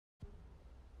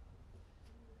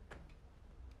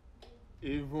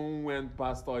Even when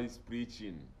pastor is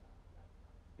preaching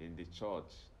in the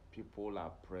church, people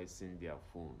are pressing their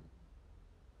phone.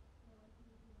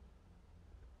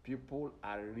 People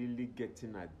are really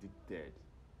getting addicted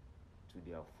to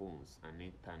their phones and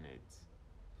internet.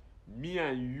 Me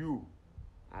and you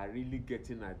are really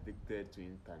getting addicted to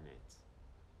internet.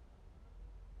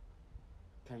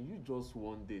 Can you just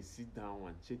one day sit down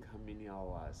and check how many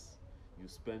hours you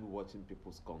spend watching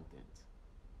people's content?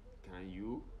 Can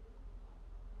you?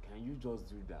 Can you just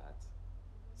do that?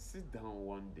 Sit down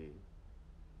one day,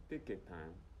 take a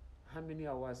time. How many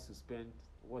hours you spend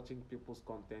watching people's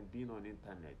content, being on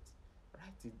internet?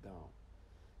 Write it down.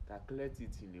 Calculate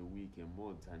it in a week, a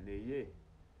month, and a year.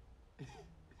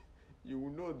 You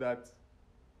will know that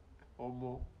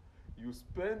you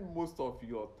spend most of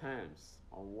your times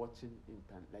on watching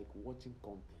internet, like watching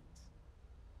content.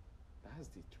 That's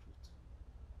the truth.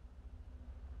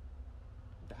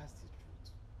 That's the truth.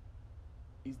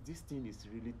 Is this thing is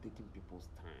really taking people's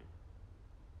time?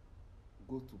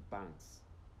 Go to banks.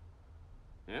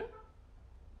 Eh?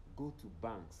 Go to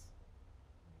banks.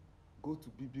 Go to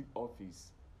big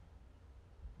office.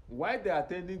 While they are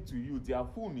attending to you, their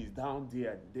phone is down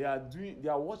there. They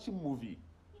are watching movie.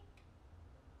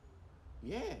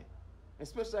 Yeah.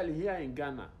 Especially here in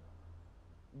Ghana.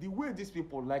 The way these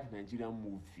people like Nigerian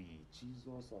movie,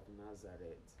 Jesus of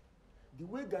Nazareth. The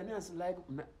way Ghanaians like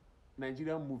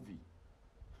Nigerian movie.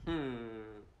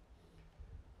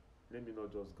 Let me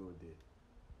not just go there.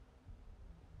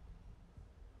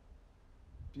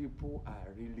 People are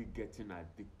really getting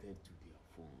addicted to their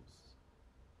phones.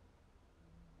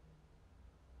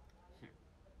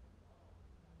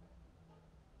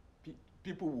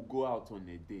 People will go out on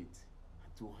a date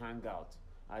to hang out.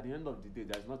 At the end of the day,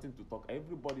 there's nothing to talk.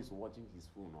 Everybody's watching his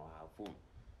phone or her phone.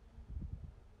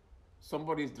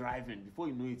 Somebody's driving. Before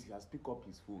you know it, he has picked up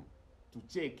his phone to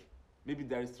check. Maybe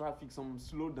there is traffic, some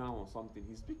slow down or something.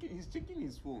 He's checking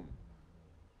his phone.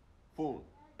 Phone,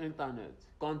 internet,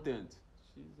 content.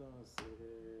 Jesus.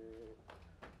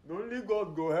 Only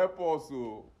God go help us.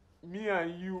 Oh. Me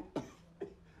and you,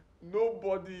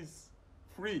 nobody's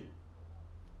free.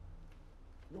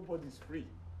 Nobody's free.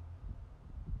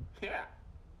 Yeah.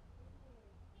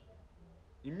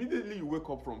 Immediately you wake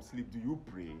up from sleep, do you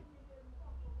pray?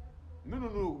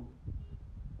 No.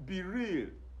 Be real.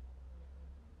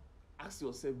 Ask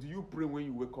yourself, do you pray when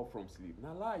you wake up from sleep?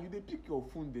 Now lie, you dey pick your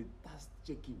phone, dey start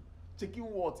checking. Checking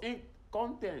what?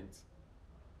 Content.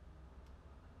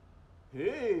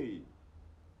 Hey.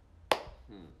 The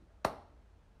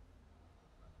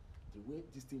way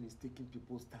this thing is taking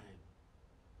people's time.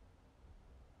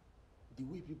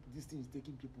 This thing is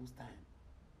taking people's time.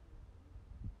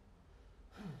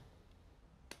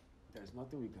 There's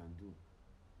nothing we can do.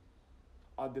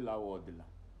 Odila or Odila.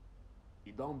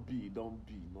 It don't be.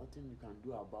 Nothing you can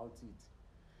do about it.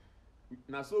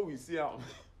 Now so we see how.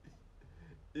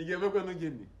 No.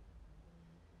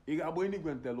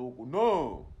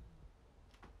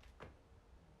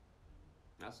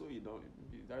 Now so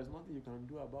there's nothing you can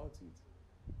do about it.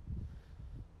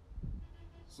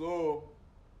 So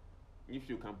if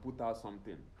you can put out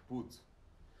something, people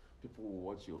will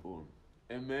watch your own.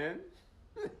 Amen.